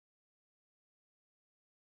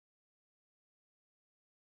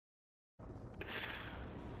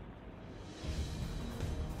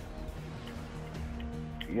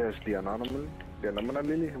Yes, the anomaly. The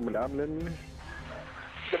anomaly اللي عاملين.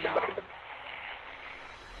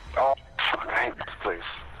 Oh, fuck, I hate this place.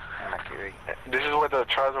 Mercury. This is where the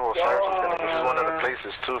Charizard will start. This is one of the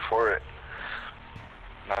places too for it.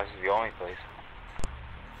 No, this is the only place.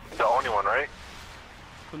 The only one, right?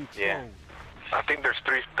 Control. Yeah. I think there's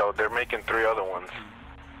 3 though. They're making 3 other ones.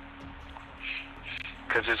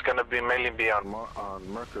 Cause it's gonna be mainly on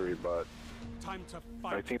Mercury, but Time to I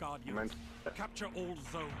fight, think Guardians. Capture all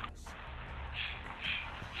zones.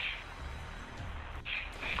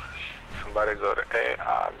 somebody go to A,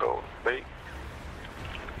 I go B.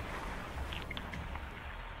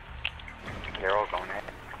 They're all going in.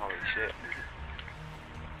 Holy shit.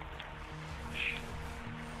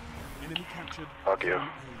 Enemy captured. Fuck you. Zone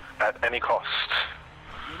A. At any cost.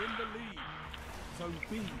 You're in the lead. Zone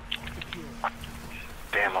B secure.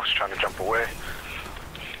 Damn, I was trying to jump away.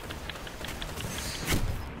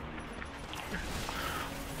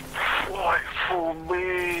 Fight for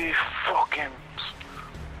me, fucking.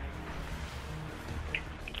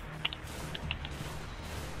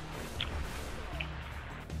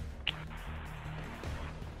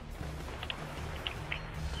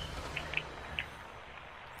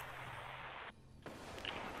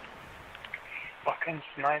 Fucking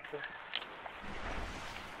sniper.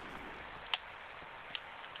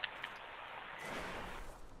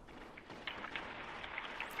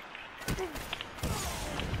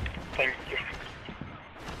 Thank you.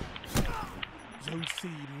 Zone C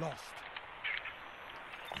lost.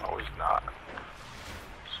 No, he's not.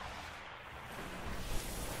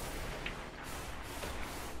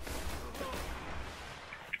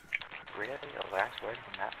 Really? The last word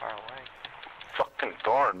from that far away? Fucking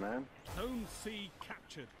Thorn, man. Zone C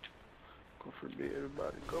captured. Go for B,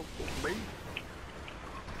 everybody. Go for B.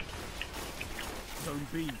 Zone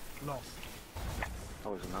B lost.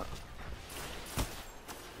 No, it's not.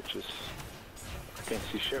 It's just I can't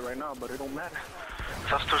see shit right now, but it don't matter.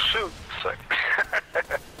 Just to shoot. It's like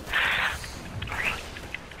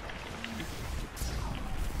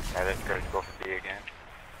Yeah, let's go for B again.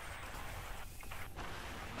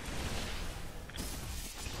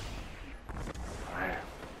 Man.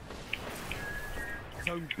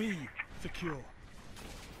 Zone B secure.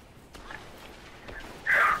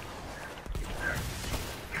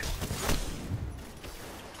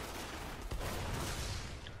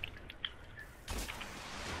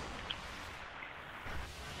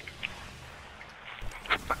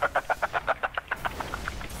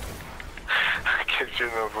 I can't you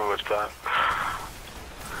remember what's that?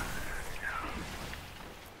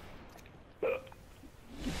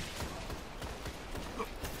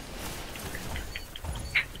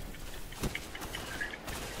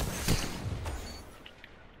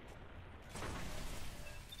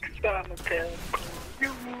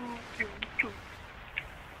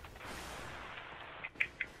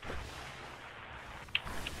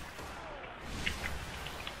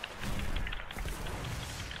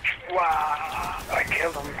 Wow, I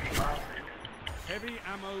killed him. Heavy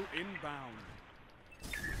ammo inbound.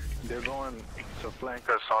 They're going to flank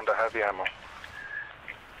Us on the heavy ammo.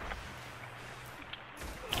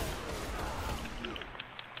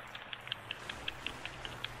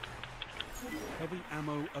 Heavy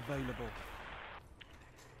ammo available.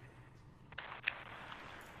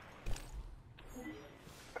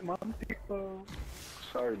 Come on, people.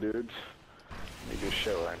 Sorry, dudes. Make this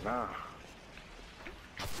shit right now.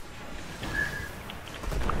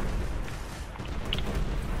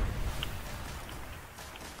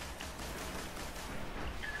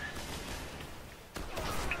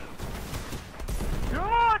 No,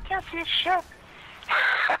 I can't see shit.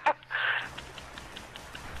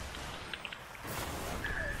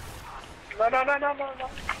 No.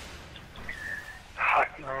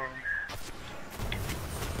 Fuck no.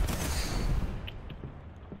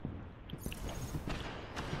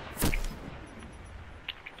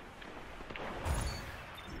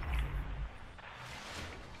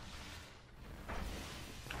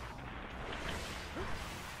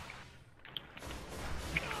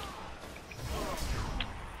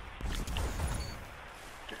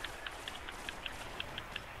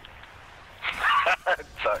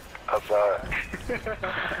 I saw it.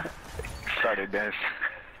 Started dancing.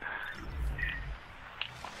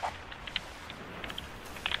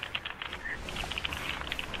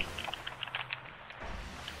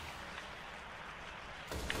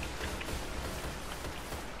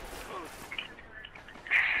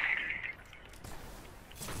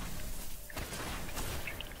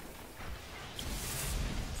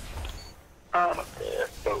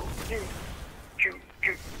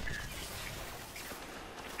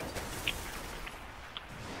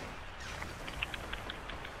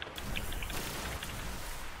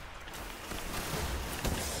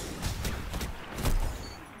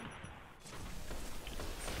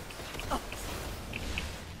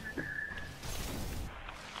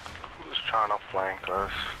 Nah, no flank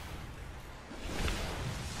us.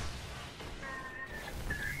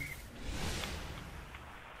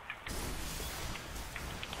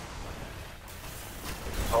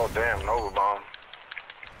 Oh damn, Nova Bomb.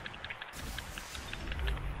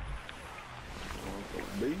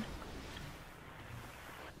 B.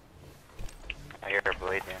 I hear a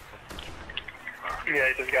blade dancer. Yeah,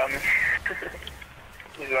 he just got me.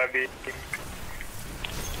 He's my beat.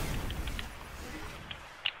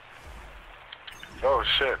 Oh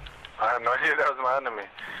shit. I have no idea that was my enemy.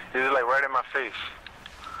 He's like right in my face.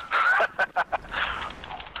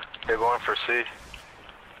 They're going for C.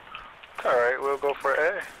 Alright, we'll go for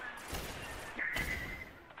A.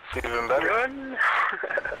 It's even better. Run!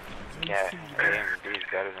 Yeah, A and B is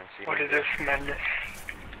better than C. What is this madness?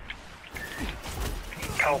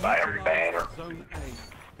 Oh, I am bad. Zone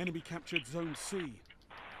A. Enemy captured Zone C.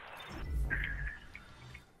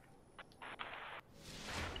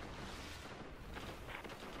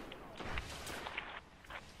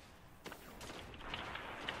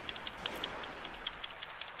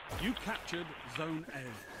 You captured Zone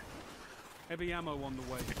A. Heavy ammo on the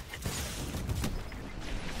way.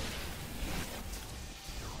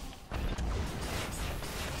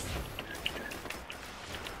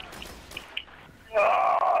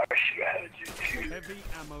 Oh, she had you too. Heavy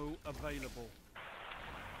ammo available.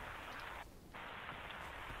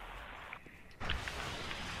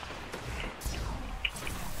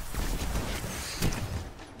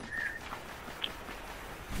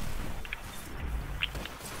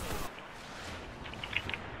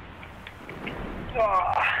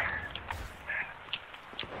 Oh.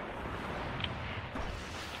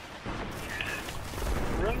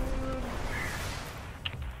 Run.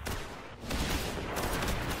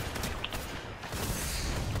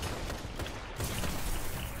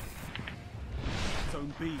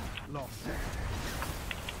 Zone B lost.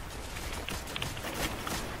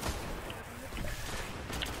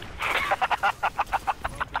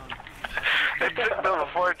 It took them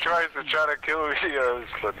 4 tries to try to kill me. It was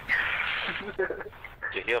funny.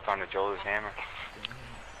 You heal from the Joel's hammer.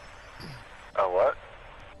 A what?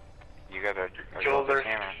 You got a Joel's Joel's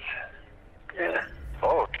hammer. Yeah.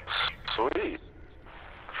 Oh, sweet.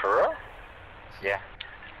 For real? Yeah.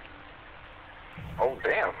 Oh,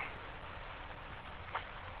 damn.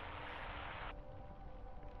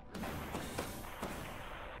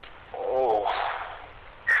 Oh.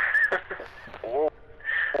 Oh.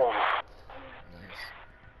 Oh.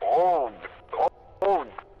 Oh. Oh.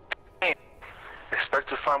 Damn. Expect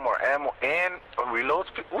to find more ammo and reload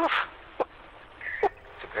speed. Oof.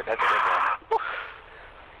 That's a good one.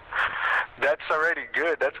 That's already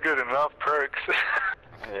good. That's good enough perks.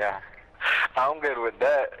 Yeah. I'm good with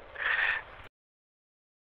that.